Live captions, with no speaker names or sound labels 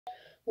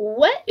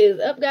What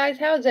is up, guys?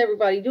 How's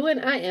everybody doing?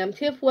 I am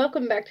Tiff.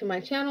 Welcome back to my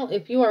channel.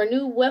 If you are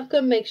new,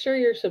 welcome. Make sure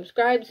you're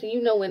subscribed so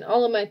you know when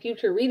all of my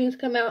future readings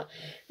come out.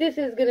 This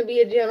is going to be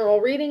a general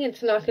reading.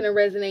 It's not going to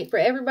resonate for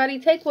everybody.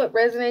 Take what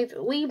resonates,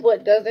 leave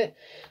what doesn't.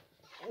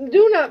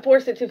 Do not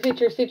force it to fit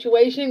your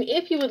situation.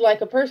 If you would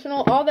like a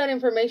personal, all that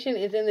information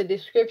is in the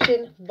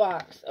description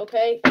box,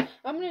 okay?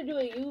 I'm going to do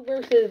a you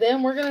versus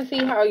them. We're going to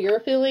see how you're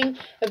feeling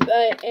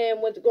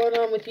and what's going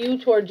on with you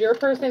towards your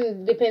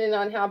person, depending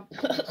on how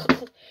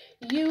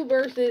you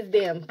versus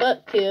them.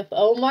 Fuck Tiff.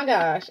 Oh my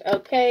gosh,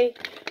 okay?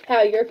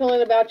 How you're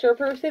feeling about your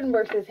person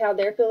versus how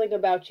they're feeling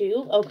about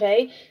you,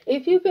 okay?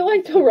 If you feel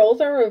like the roles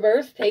are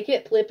reversed, take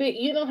it, flip it.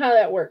 You know how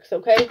that works,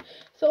 okay?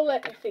 So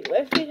let's see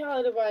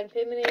how the Divine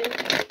Feminine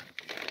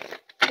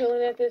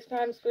feeling at this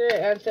time, Spirit,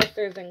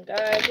 ancestors, and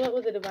guides. What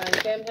would the Divine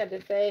Femme had to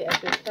say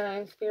at this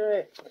time,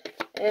 Spirit,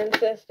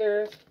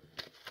 ancestors?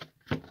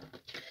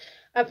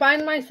 I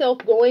find myself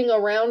going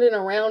around and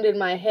around in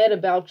my head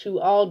about you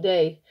all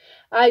day.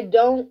 I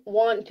don't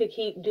want to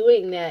keep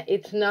doing that.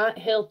 It's not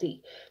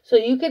healthy. So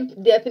you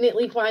could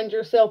definitely find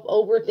yourself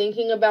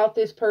overthinking about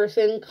this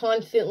person,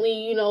 constantly,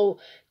 you know,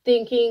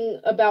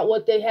 thinking about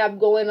what they have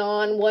going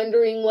on,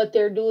 wondering what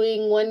they're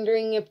doing,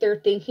 wondering if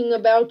they're thinking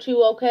about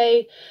you,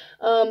 okay?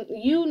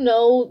 You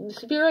know,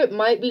 Spirit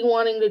might be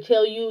wanting to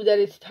tell you that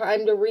it's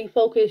time to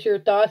refocus your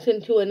thoughts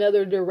into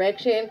another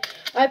direction.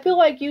 I feel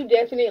like you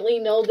definitely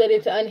know that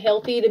it's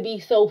unhealthy to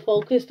be so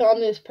focused on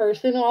this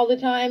person all the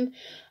time.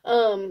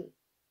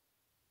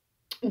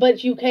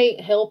 But you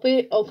can't help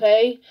it,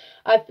 okay?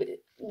 I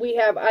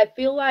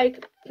feel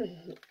like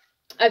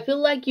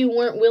you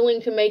weren't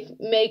willing to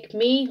make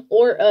me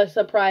or us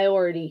a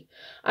priority.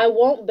 I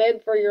won't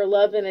beg for your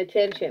love and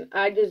attention.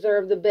 I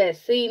deserve the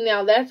best. See,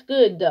 now that's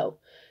good though.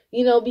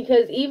 You know,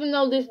 because even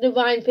though this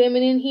Divine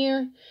Feminine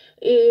here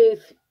is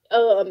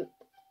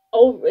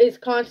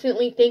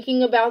constantly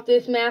thinking about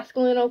this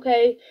masculine,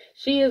 okay?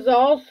 She is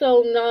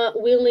also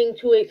not willing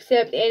to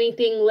accept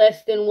anything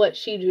less than what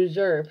she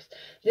deserves.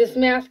 This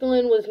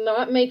masculine was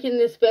not making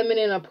this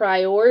feminine a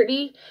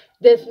priority.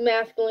 This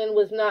masculine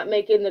was not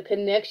making the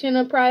connection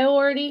a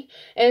priority.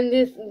 And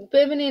this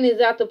feminine is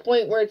at the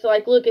point where it's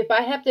like, look, if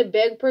I have to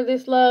beg for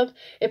this love,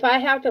 if I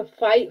have to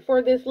fight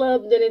for this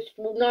love, then it's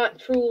not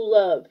true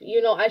love.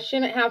 You know, I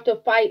shouldn't have to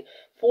fight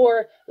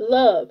for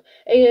love.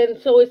 And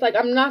so it's like,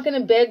 I'm not going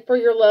to beg for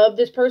your love.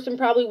 This person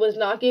probably was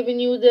not giving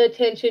you the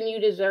attention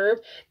you deserve.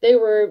 They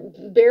were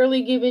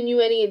barely giving you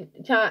any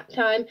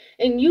time.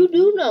 And you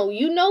do know,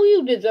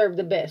 you deserve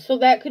the best. So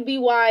that could be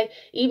why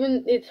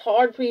even it's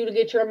hard for you to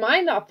get your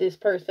mind off this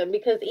person,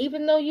 because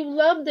even though you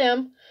love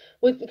them,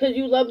 because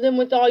you love them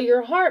with all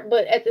your heart,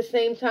 but at the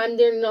same time,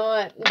 they're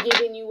not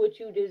giving you what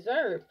you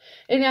deserve.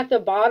 And at the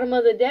bottom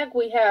of the deck,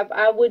 we have,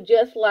 I would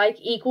just like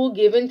equal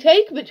give and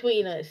take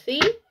between us.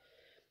 See?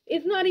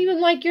 It's not even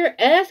like you're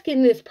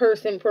asking this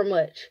person for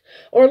much,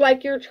 or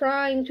like you're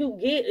trying to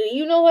get,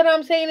 you know what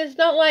I'm saying? It's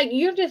not like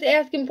you're just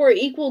asking for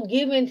equal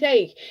give and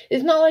take.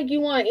 It's not like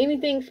you want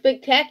anything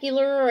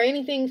spectacular or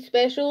anything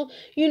special.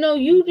 You know,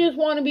 you just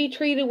want to be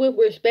treated with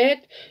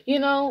respect, you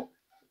know.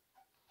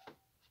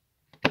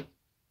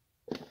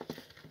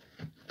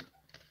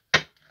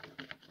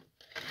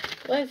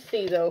 Let's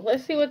see, though.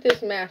 Let's see what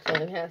this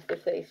masculine has to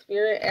say.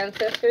 Spirit,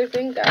 ancestors,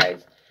 and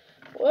guides.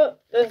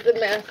 What does the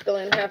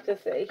masculine have to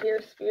say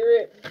here,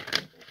 Spirit,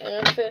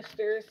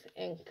 ancestors,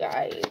 and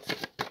guides?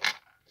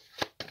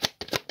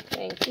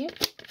 Thank you.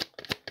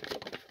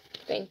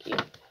 Thank you.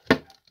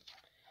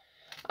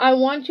 I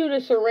want you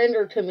to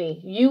surrender to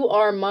me. You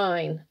are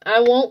mine. I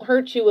won't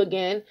hurt you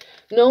again.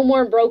 No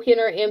more broken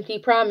or empty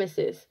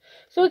promises.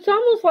 So it's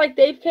almost like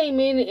they've came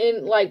in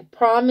and like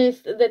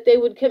promised that they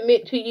would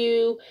commit to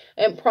you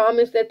and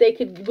promised that they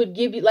would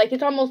give you, like,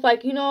 it's almost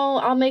like, you know,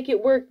 I'll make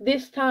it work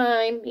this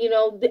time, you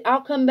know,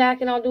 I'll come back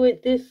and I'll do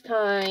it this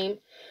time.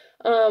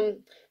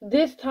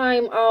 This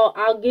time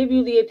I'll give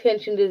you the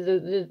attention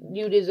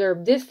you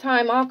deserve. This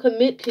time I'll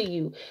commit to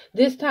you.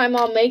 This time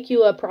I'll make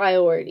you a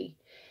priority.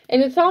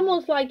 And it's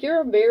almost like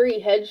you're very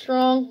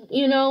headstrong,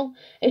 you know,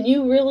 and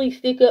you really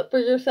stick up for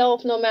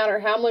yourself no matter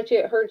how much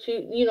it hurts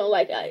you. You know,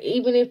 like,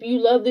 even if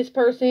you love this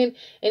person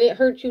and it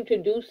hurts you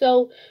to do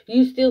so,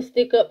 you still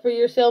stick up for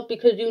yourself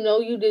because you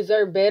know you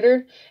deserve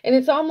better. And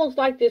it's almost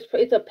like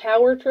it's a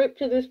power trip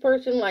to this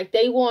person. Like,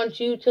 they want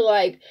you to,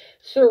 like,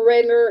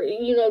 surrender,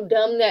 you know,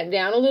 dumb that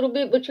down a little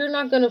bit, but you're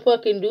not going to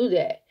fucking do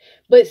that.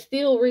 But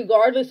still,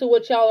 regardless of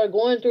what y'all are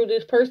going through,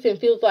 this person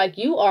feels like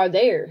you are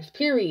theirs,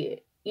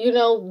 period. You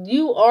know,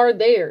 you are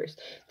theirs.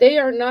 They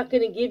are not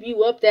going to give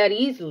you up that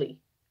easily.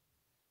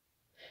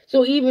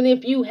 So even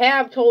if you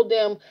have told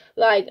them,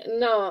 like,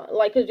 nah,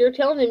 like, because you're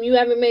telling them you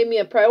haven't made me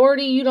a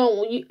priority, you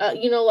don't,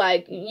 you know,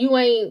 like, you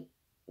ain't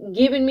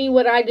giving me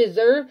what I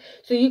deserve.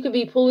 So you could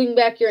be pulling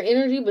back your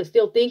energy, but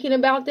still thinking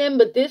about them.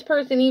 But this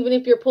person, even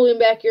if you're pulling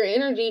back your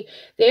energy,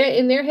 they're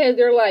in their head,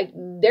 they're like,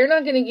 they're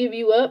not going to give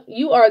you up.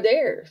 You are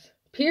theirs.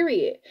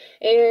 Period.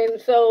 And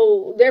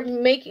so they're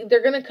going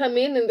to come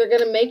in and they're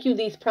going to make you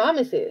these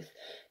promises.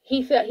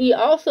 He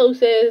also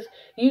says,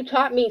 you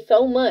taught me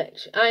so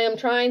much. I am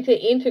trying to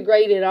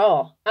integrate it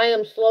all. I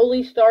am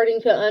slowly starting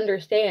to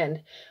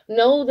understand.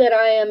 Know that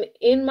I am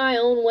in my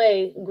own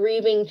way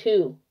grieving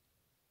too.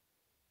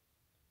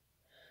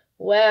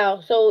 Wow.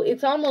 So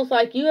it's almost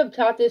like you have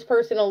taught this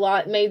person a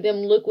lot, made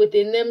them look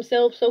within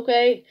themselves,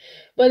 okay?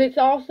 But it's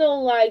also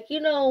like,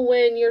 you know,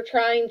 when you're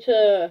trying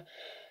to,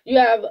 you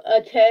have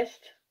a test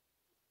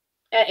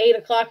at 8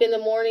 o'clock in the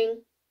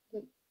morning.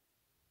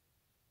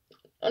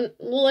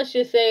 Well, let's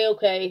just say,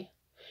 okay,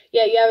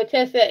 yeah, you have a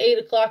test at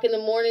 8 o'clock in the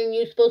morning.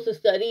 You're supposed to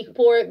study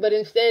for it, but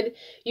instead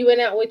you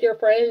went out with your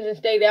friends and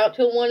stayed out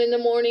till 1 in the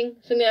morning.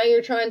 So now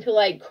you're trying to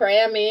like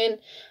cram in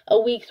a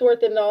week's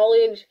worth of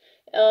knowledge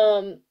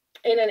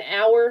in an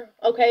hour.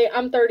 Okay,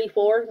 I'm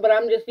 34, but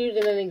I'm just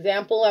using an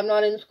example. I'm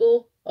not in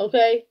school.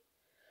 Okay.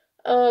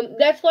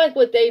 That's like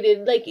what they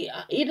did. Like,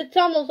 it's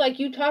almost like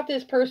you taught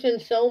this person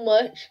so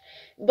much,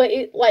 but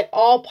it like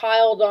all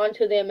piled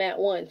onto them at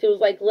once. It was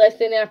like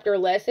lesson after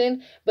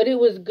lesson, but it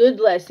was good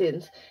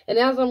lessons. And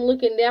as I'm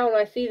looking down,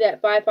 I see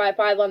that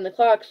 555 on the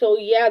clock. So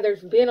yeah,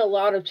 there's been a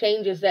lot of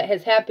changes that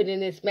has happened in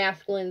this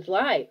masculine's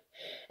life.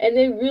 And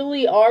they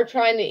really are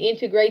trying to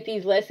integrate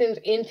these lessons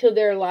into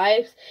their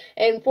lives.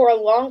 And for a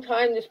long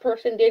time, this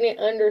person didn't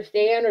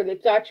understand, or they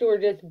thought you were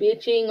just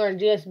bitching or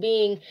just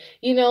being,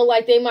 you know,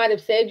 like they might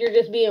have said you're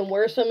just being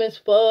worrisome as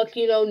fuck,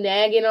 you know,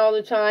 nagging all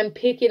the time,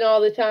 picking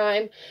all the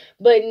time.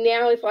 But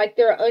now it's like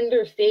they're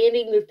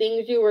understanding the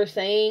things you were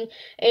saying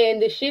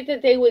and the shit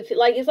that they would,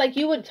 like, it's like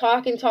you would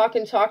talk and talk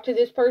and talk to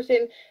this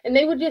person and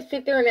they would just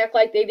sit there and act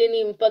like they didn't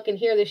even fucking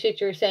hear the shit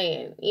you're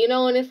saying, you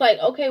know, and it's like,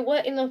 okay,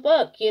 what in the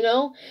fuck, you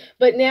know?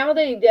 But now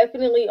they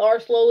definitely are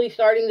slowly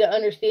starting to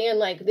understand,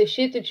 like, the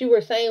shit that you were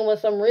saying was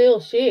some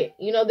real shit.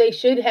 You know, they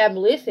should have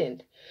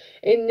listened.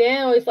 And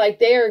now it's like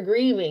they are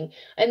grieving.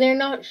 And they're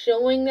not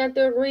showing that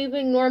they're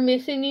grieving nor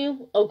missing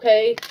you,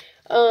 okay?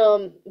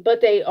 But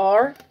they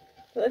are.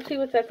 Let's see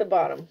what's at the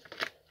bottom.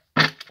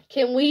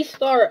 Can we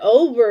start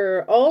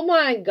over? Oh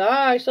my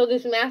gosh. So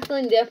this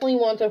masculine definitely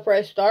wants a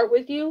fresh start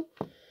with you.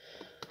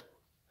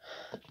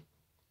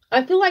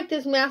 I feel like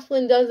this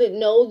masculine doesn't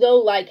know, though,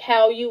 like,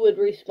 how you would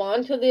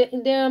respond to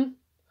them.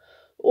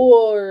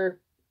 Or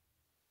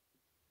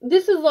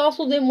this is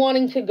also them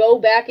wanting to go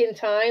back in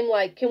time.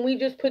 Like, can we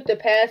just put the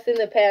past in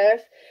the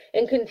past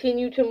and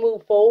continue to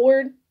move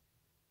forward?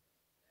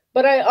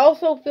 But I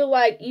also feel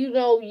like, you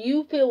know,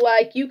 you feel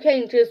like you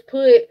can't just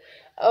put,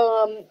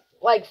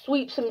 like,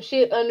 sweep some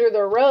shit under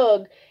the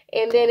rug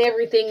and then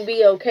everything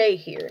be okay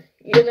here,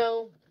 you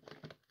know?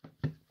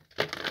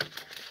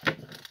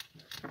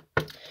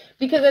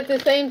 Because at the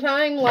same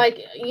time, like,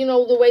 you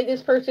know, the way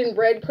this person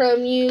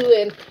breadcrumbed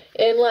you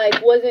and like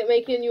wasn't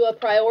making you a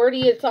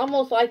priority, it's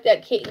almost like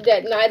that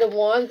Knight of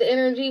Wands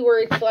energy where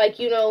it's like,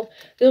 you know,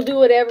 they'll do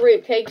whatever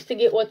it takes to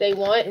get what they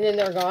want and then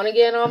they're gone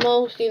again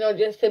almost, you know,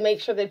 just to make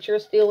sure that you're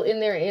still in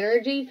their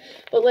energy.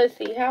 But let's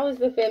see, how is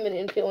the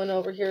feminine feeling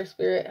over here,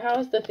 Spirit? How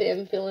is the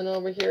femme feeling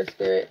over here,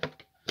 Spirit?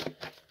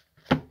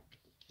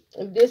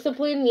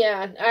 Discipline,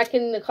 yeah, I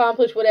can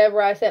accomplish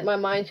whatever I set my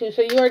mind to.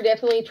 So you are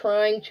definitely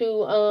trying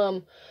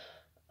to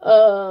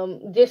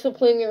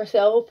discipline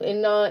yourself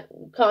and not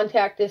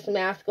contact this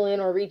masculine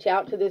or reach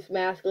out to this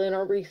masculine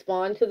or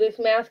respond to this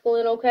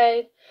masculine,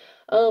 okay?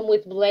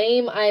 With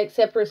blame, I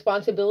accept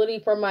responsibility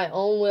for my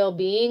own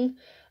well-being.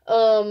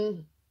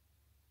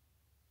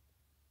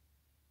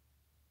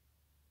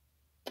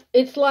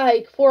 It's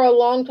like for a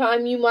long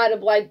time you might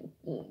have like,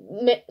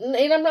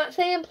 and I'm not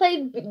saying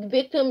played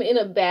victim in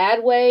a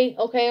bad way,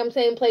 okay? I'm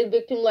saying played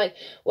victim like,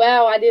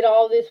 wow, I did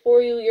all this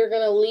for you, you're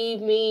gonna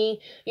leave me,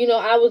 you know,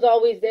 I was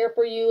always there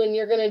for you and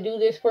you're gonna do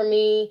this for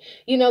me,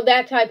 you know,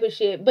 that type of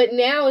shit. But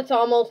now it's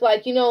almost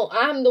like, you know,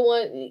 I'm the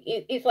one,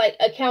 it's like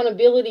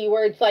accountability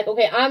where it's like,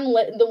 okay, I'm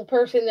the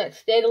person that's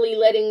steadily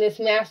letting this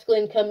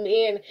masculine come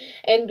in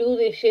and do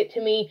this shit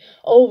to me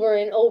over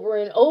and over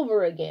and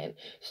over again.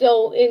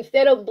 So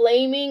instead of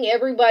blaming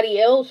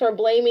everybody else or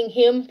blaming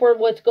him for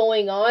what's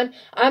going on,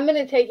 I'm going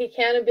to take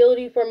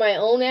accountability for my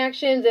own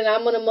actions and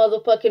I'm going to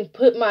motherfucking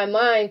put my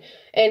mind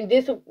and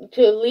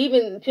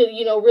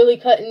you know, really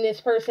cutting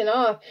this person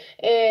off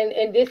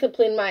and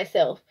discipline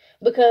myself.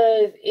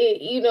 Because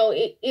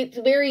it's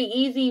very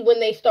easy when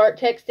they start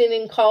texting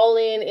and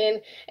calling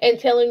and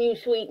telling you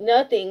sweet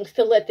nothings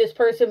to let this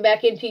person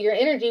back into your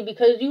energy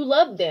because you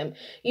love them,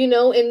 you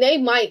know, and they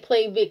might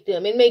play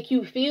victim and make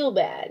you feel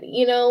bad,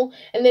 you know,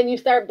 and then you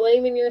start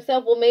blaming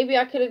yourself. Well, maybe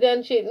I could have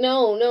done shit.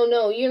 No,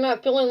 you're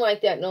not feeling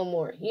like that no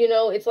more. You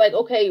know, it's like,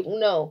 okay,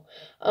 no,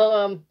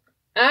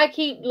 I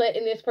keep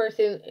letting this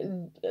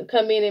person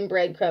come in and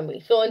breadcrumb me.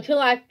 So until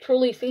I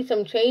truly see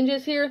some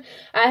changes here,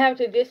 I have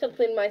to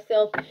discipline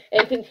myself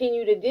and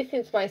continue to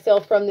distance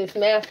myself from this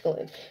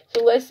masculine.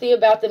 So let's see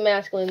about the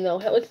masculine, though.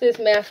 What's this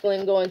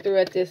masculine going through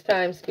at this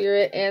time?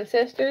 Spirit,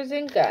 ancestors,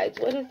 and guides.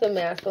 What is the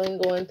masculine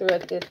going through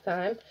at this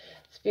time?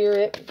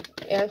 Spirit,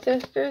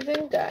 ancestors,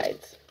 and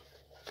guides.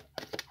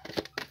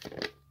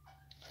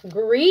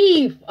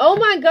 Grief. Oh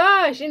my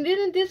gosh. And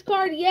didn't this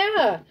card,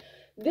 yeah.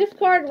 This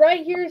card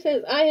right here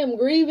says, I am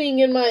grieving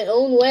in my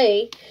own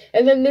way.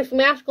 And then this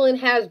masculine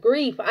has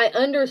grief. I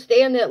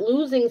understand that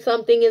losing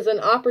something is an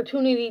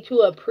opportunity to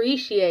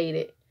appreciate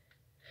it.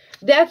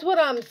 That's what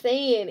I'm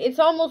saying. It's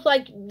almost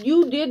like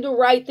you did the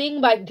right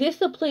thing by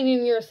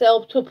disciplining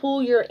yourself to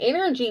pull your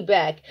energy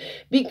back.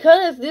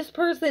 Because this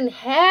person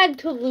had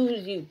to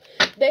lose you.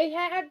 They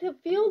had to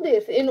feel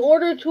this in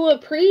order to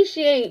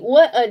appreciate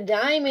what a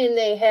diamond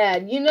they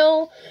had. You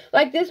know?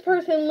 Like this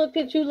person looked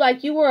at you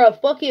like you were a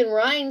fucking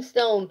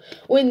rhinestone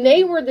when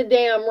they were the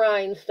damn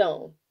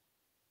rhinestone.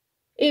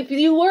 If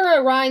you were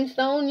a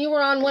rhinestone, you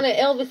were on one of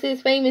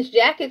Elvis's famous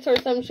jackets or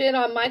some shit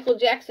on Michael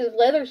Jackson's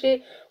leather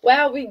shit.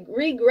 Wow,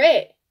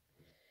 regret.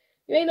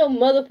 You ain't no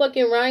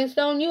motherfucking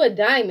rhinestone. You a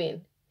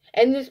diamond.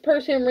 And this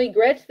person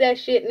regrets that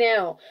shit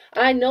now.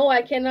 I know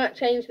I cannot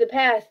change the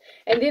past.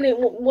 And then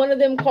one of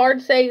them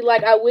cards say,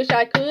 like, I wish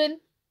I could.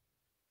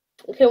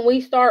 Can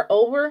we start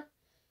over?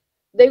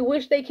 They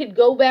wish they could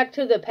go back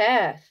to the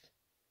past.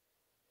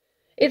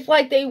 It's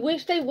like they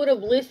wish they would have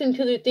listened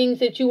to the things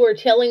that you were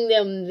telling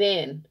them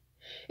then.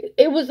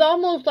 It was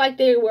almost like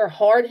they were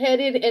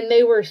hard-headed and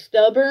they were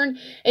stubborn.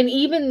 And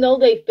even though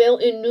they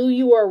felt and knew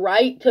you were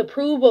right, to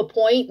prove a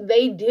point,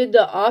 they did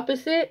the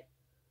opposite.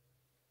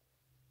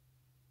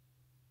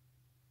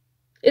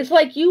 It's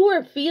like you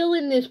were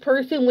feeling this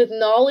person with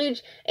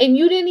knowledge and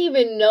you didn't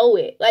even know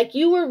it. Like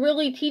you were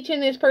really teaching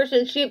this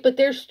person shit, but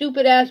their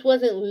stupid ass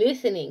wasn't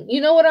listening.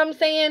 You know what I'm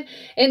saying?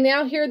 And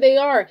now here they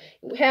are.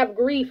 Have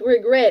grief,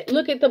 regret.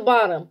 Look at the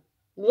bottom.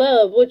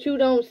 Love, what you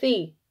don't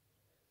see.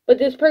 But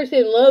this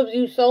person loves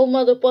you so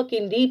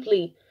motherfucking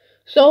deeply.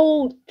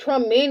 So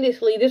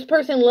tremendously. This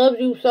person loves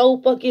you so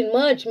fucking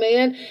much,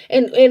 man.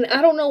 And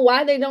I don't know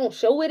why they don't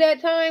show it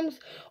at times.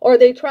 Or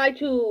they try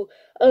to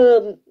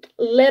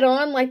let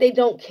on like they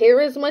don't care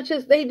as much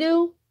as they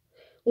do.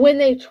 When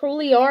they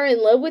truly are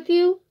in love with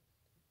you.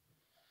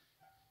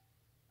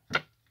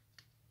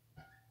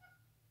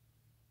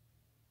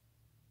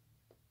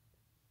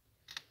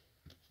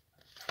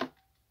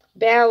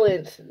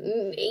 Balance.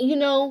 You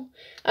know,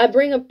 I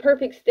bring a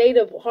perfect state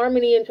of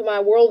harmony into my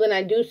world and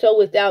I do so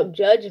without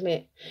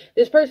judgment.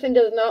 This person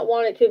does not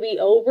want it to be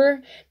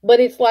over,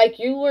 but it's like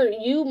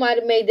you might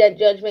have made that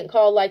judgment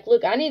call like,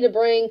 look, I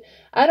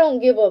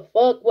don't give a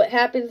fuck what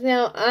happens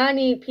now. I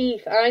need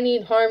peace. I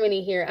need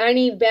harmony here. I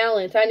need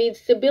balance. I need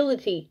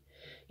stability.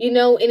 You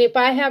know, and if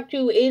I have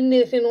to end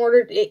this in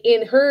order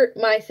to hurt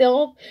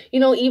myself, you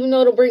know, even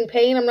though it'll bring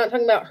pain, I'm not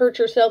talking about hurt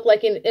yourself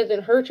like as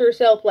in hurt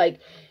yourself like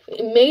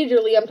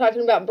majorly. I'm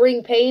talking about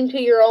bring pain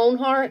to your own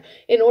heart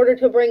in order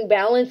to bring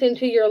balance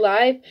into your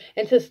life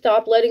and to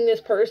stop letting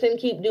this person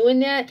keep doing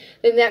that.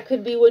 Then that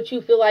could be what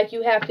you feel like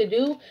you have to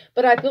do.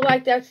 But I feel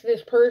like that's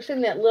this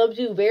person that loves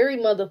you very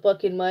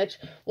motherfucking much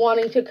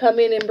wanting to come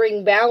in and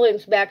bring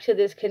balance back to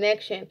this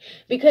connection.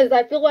 Because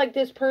I feel like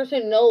this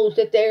person knows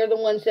that they're the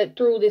ones that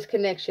threw this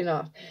connection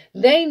off.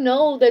 They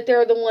know that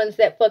they're the ones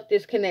that fucked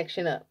this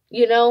connection up.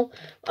 You know?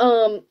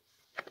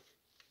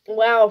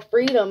 Wow,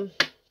 freedom.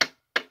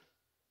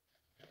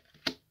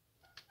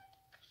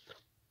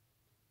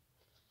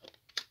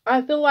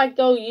 I feel like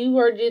though you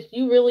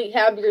really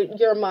have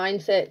your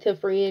mindset to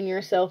freeing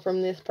yourself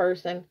from this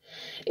person.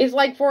 It's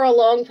like for a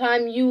long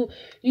time you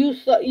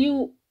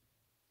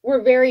were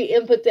very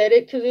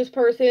empathetic to this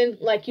person.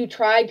 Like you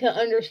tried to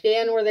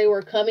understand where they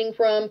were coming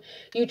from.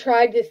 You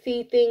tried to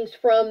see things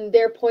from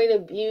their point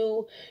of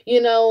view.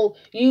 You know,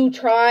 you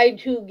tried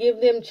to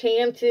give them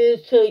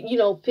chances to, you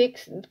know,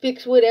 fix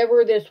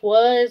whatever this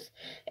was.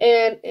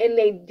 And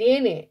they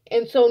didn't.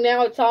 And so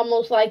now it's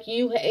almost like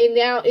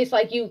now it's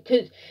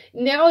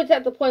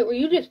at the point where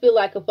you just feel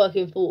like a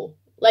fucking fool.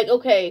 Like,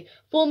 okay,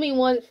 fool me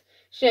once,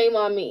 shame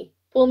on me.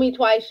 Fool me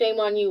twice, shame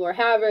on you, or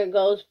however it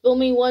goes. Fool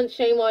me once,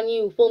 shame on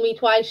you. Fool me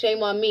twice,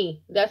 shame on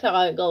me. That's how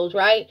it goes,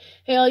 right?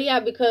 Hell yeah,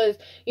 because,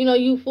 you know,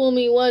 you fool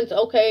me once,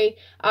 okay,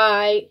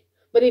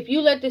 but if you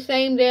let the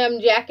same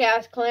damn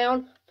jackass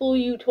clown fool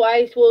you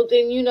twice, well,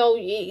 then, you know,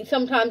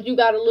 sometimes you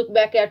got to look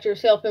back at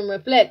yourself and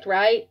reflect,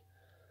 right?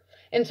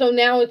 And so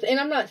now and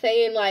I'm not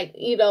saying like,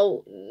 you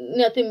know,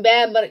 nothing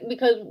bad, but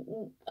because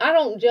I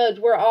don't judge,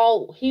 we're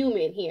all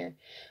human here.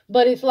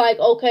 But it's like,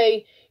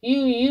 okay,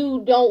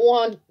 you don't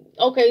want,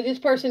 okay, this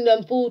person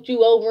done fooled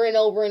you over and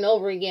over and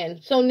over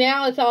again. So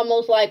now it's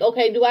almost like,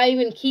 okay, do I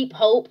even keep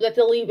hope that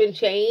they'll even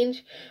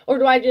change? Or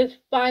do I just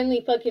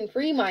finally fucking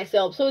free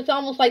myself? So it's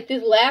almost like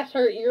this last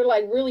hurt, you're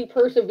like really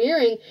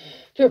persevering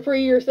to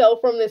free yourself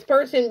from this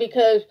person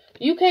because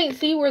you can't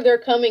see where they're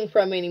coming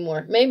from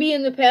anymore. Maybe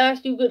in the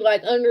past you could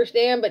like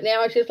understand, but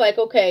now it's just like,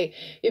 okay,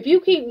 if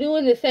you keep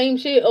doing the same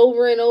shit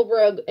over and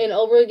over and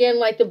over again,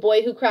 like the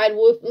boy who cried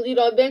wolf, you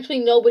know,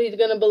 eventually nobody's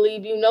going to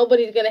believe you.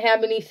 Nobody's going to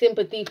have any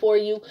sympathy for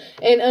you.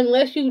 And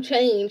unless you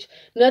change,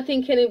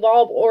 nothing can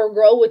evolve or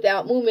grow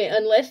without movement.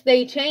 Unless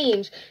they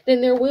change,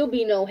 then there will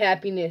be no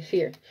happiness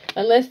here.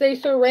 Unless they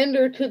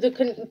surrender to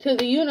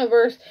the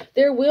universe,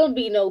 there will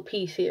be no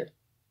peace here.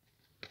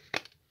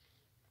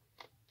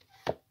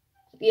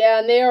 Yeah,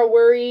 and they are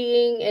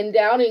worrying and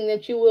doubting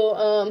that you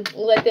will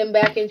let them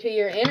back into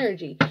your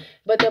energy.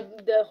 But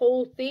the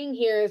whole thing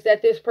here is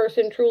that this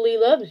person truly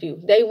loves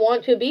you. They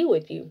want to be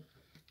with you.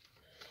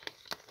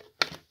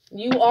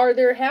 You are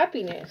their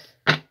happiness.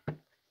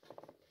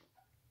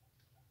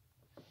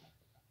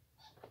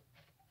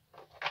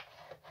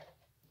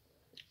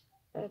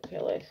 Okay,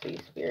 let's see.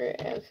 Spirit,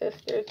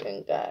 ancestors,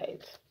 and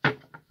guides.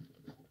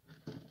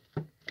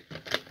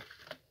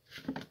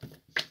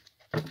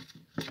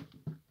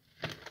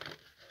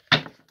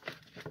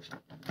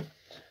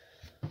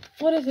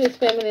 What is this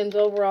feminine's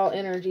overall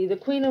energy? The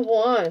Queen of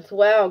Wands.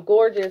 Wow,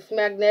 gorgeous,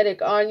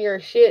 magnetic, on your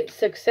shit.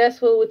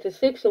 Successful with the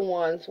Six of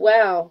Wands.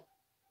 Wow.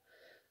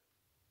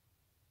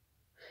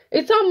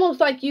 It's almost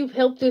like you've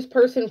helped this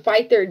person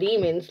fight their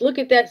demons. Look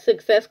at that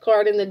success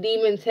card in the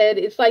demon's head.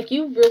 It's like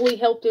you've really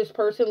helped this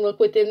person look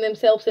within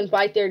themselves and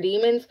fight their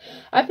demons.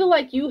 I feel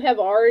like you've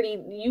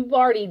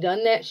already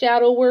done that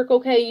shadow work,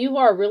 okay? You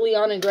are really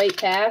on a great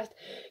path.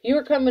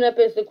 You're coming up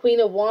as the Queen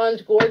of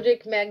Wands,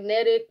 gorgeous,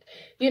 magnetic,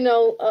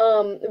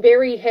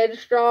 very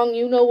headstrong.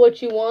 You know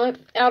what you want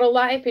out of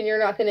life, and you're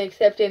not going to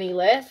accept any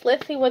less.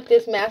 Let's see what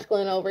this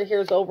masculine over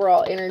here's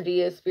overall energy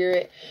is,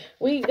 Spirit.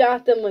 We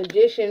got the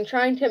Magician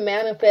trying to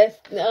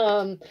manifest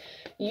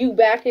you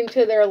back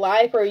into their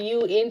life, or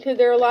you into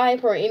their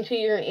life, or into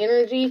your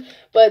energy.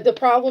 But the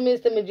problem is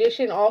the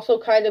Magician also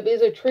kind of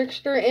is a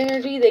trickster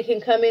energy. They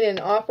can come in and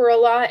offer a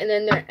lot, and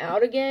then they're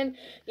out again.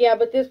 Yeah,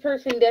 but this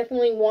person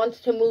definitely wants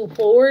to move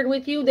forward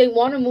with you. They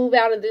want to move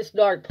out of this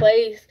dark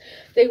place.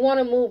 They want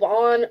to move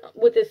on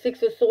with the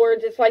Six of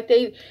Swords. It's like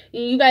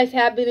you guys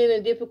have been in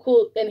a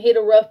difficult and hit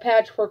a rough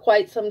patch for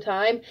quite some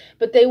time,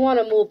 but they want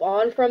to move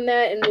on from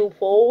that and move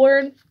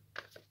forward.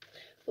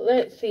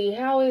 Let's see.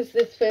 How is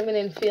this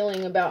feminine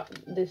feeling about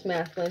this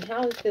masculine?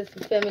 How is this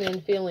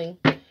feminine feeling?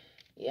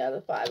 Yeah,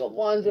 the Five of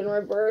Wands in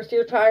reverse.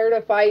 You're tired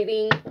of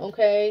fighting,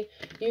 okay?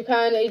 You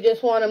kind of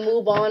just want to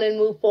move on and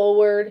move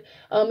forward.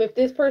 If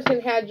this person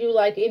had you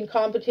like in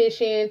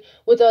competition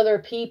with other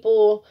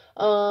people,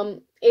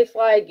 it's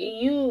like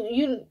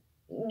you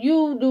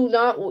do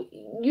not,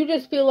 you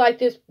just feel like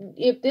this,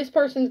 if this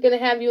person's going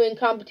to have you in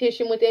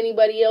competition with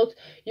anybody else,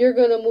 you're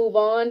going to move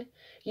on.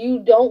 You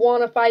don't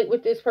want to fight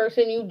with this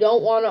person. You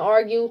don't want to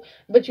argue,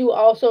 but you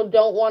also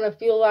don't want to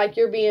feel like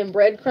you're being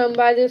breadcrumbed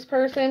by this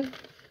person.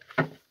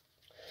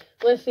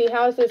 Let's see,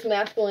 how is this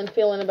masculine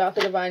feeling about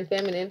the divine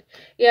feminine?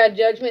 Yeah,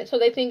 Judgment. So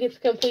they think it's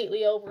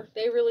completely over.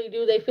 They really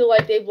do. They feel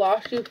like they've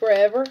lost you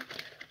forever.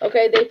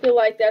 Okay, they feel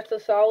like that's a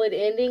solid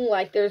ending,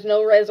 like there's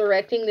no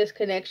resurrecting this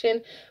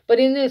connection. But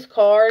in this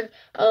card,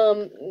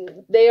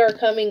 they are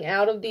coming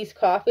out of these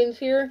coffins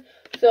here.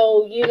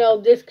 So,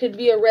 this could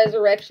be a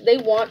resurrection. They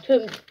want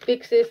to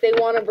fix this. They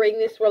want to bring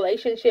this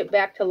relationship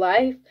back to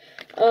life.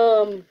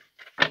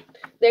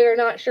 They are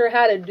not sure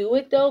how to do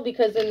it, though,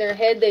 because in their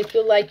head, they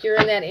feel like you're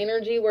in that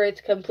energy where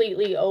it's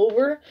completely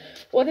over.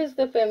 What is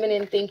the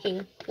feminine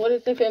thinking? What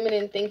is the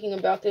feminine thinking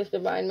about this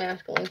divine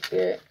masculine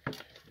spirit?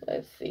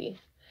 Let's see.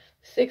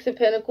 Six of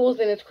Pentacles,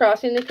 and it's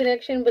crossing the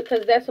connection,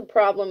 because that's a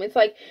problem. It's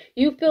like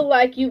you feel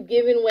like you've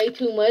given way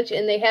too much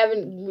and they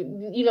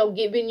haven't,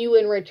 given you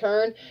in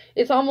return.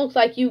 It's almost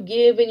like you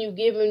give and you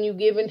give and you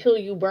give until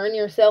you burn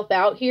yourself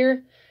out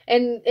here.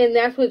 And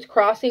that's what's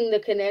crossing the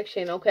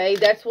connection, okay?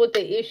 That's what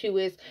the issue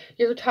is.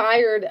 You're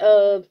tired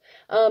of,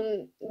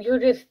 you're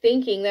just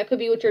thinking, that could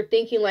be what you're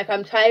thinking, like,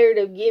 I'm tired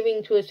of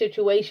giving to a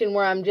situation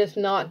where I'm just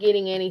not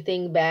getting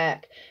anything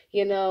back,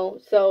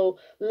 So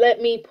let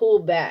me pull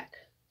back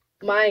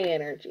my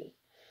energy.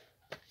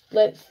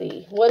 Let's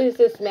see. What is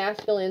this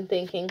masculine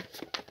thinking?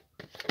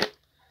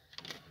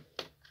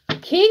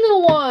 King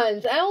of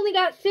Wands. I only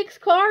got 6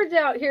 cards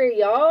out here,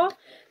 y'all.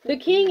 The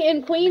King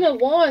and Queen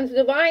of Wands,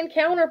 divine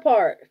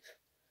counterparts.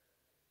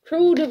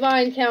 True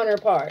divine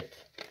counterparts.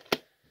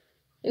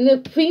 And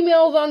the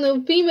females on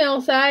the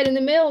female side and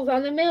the males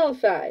on the male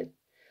side.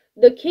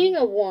 The King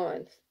of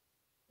Wands.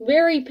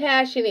 Very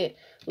passionate.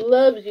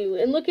 Loves you.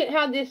 And look at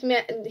how this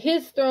man,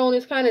 his throne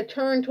is kind of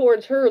turned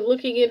towards her,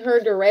 looking in her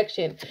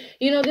direction.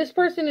 This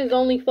person is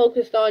only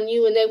focused on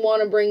you, and they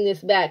want to bring this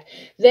back.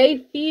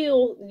 They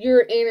feel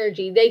your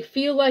energy. They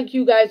feel like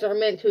you guys are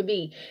meant to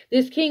be.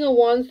 This King of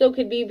Wands, though,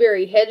 could be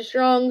very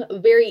headstrong,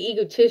 very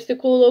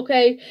egotistical,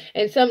 okay?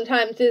 And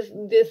sometimes this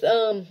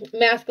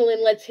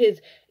masculine lets his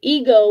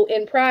ego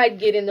and pride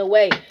get in the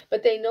way.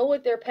 But they know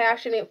what they're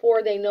passionate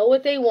for. They know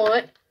what they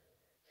want.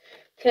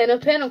 10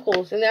 of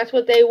Pentacles, and that's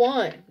what they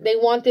want. They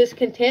want this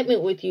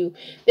contentment with you.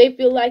 They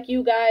feel like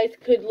you guys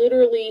could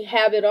literally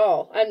have it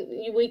all.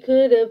 We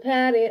could have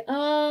had it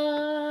all,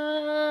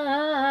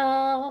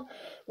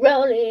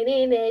 rolling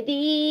in the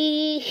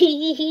deep.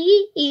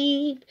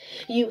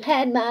 You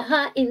had my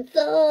heart and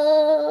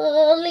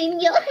soul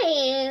in your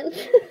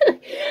hands,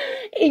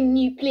 and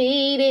you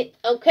played it,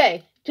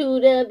 okay, to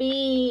the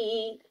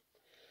beat.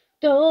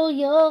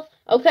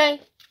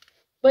 Okay.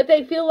 But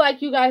they feel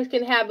like you guys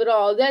can have it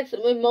all. That's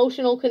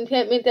emotional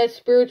contentment. That's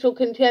spiritual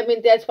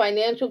contentment. That's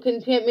financial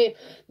contentment.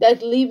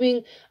 That's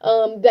leaving,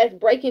 that's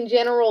breaking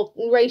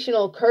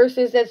generational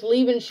curses. That's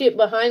leaving shit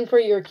behind for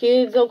your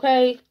kids,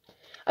 okay?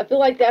 I feel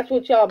like that's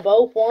what y'all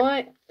both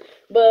want.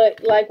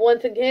 But, like,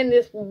 once again,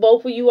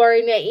 both of you are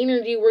in that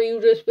energy where you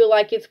just feel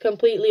like it's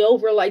completely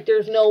over. Like,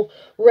 there's no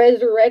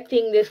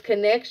resurrecting this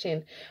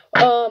connection.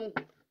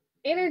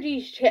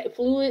 Energy's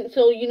fluent,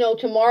 so, you know,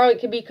 tomorrow it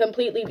could be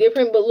completely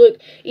different. But look,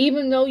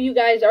 even though you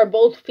guys are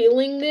both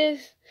feeling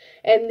this,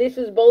 and this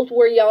is both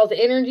where y'all's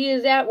energy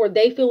is at, where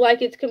they feel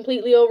like it's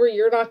completely over,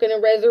 you're not going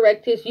to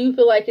resurrect this, you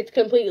feel like it's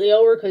completely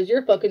over because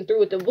you're fucking through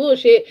with the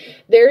bullshit.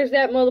 There's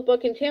that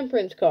motherfucking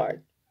Temperance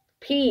card.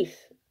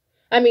 Peace.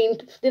 I mean,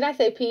 did I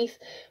say peace?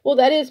 Well,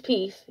 that is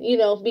peace, you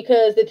know,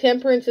 because the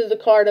Temperance is a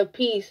card of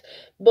peace.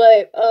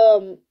 But,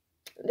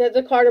 that's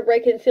a card of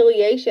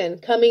reconciliation,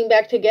 coming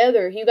back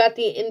together. You got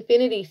the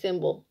infinity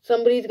symbol.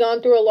 Somebody's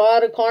gone through a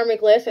lot of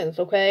karmic lessons,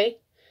 okay?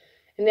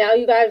 And now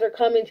you guys are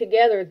coming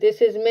together. This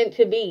is meant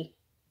to be.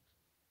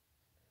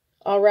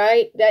 All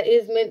right? That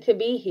is meant to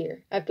be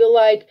here. I feel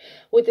like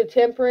with the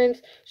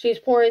Temperance, she's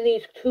pouring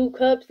these 2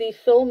 cups, these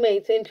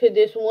soulmates, into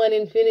this one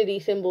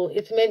infinity symbol.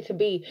 It's meant to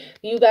be.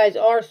 You guys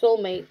are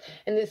soulmates.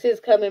 And this is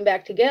coming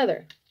back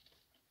together.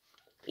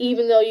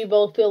 Even though you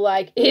both feel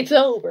like it's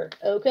over.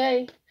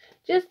 Okay?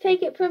 Just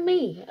take it from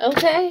me.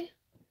 Okay?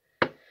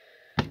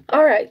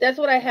 Alright, that's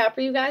what I have for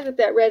you guys. If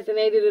that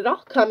resonated at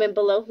all, comment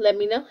below. Let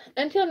me know.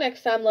 Until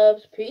next time,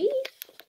 loves. Peace.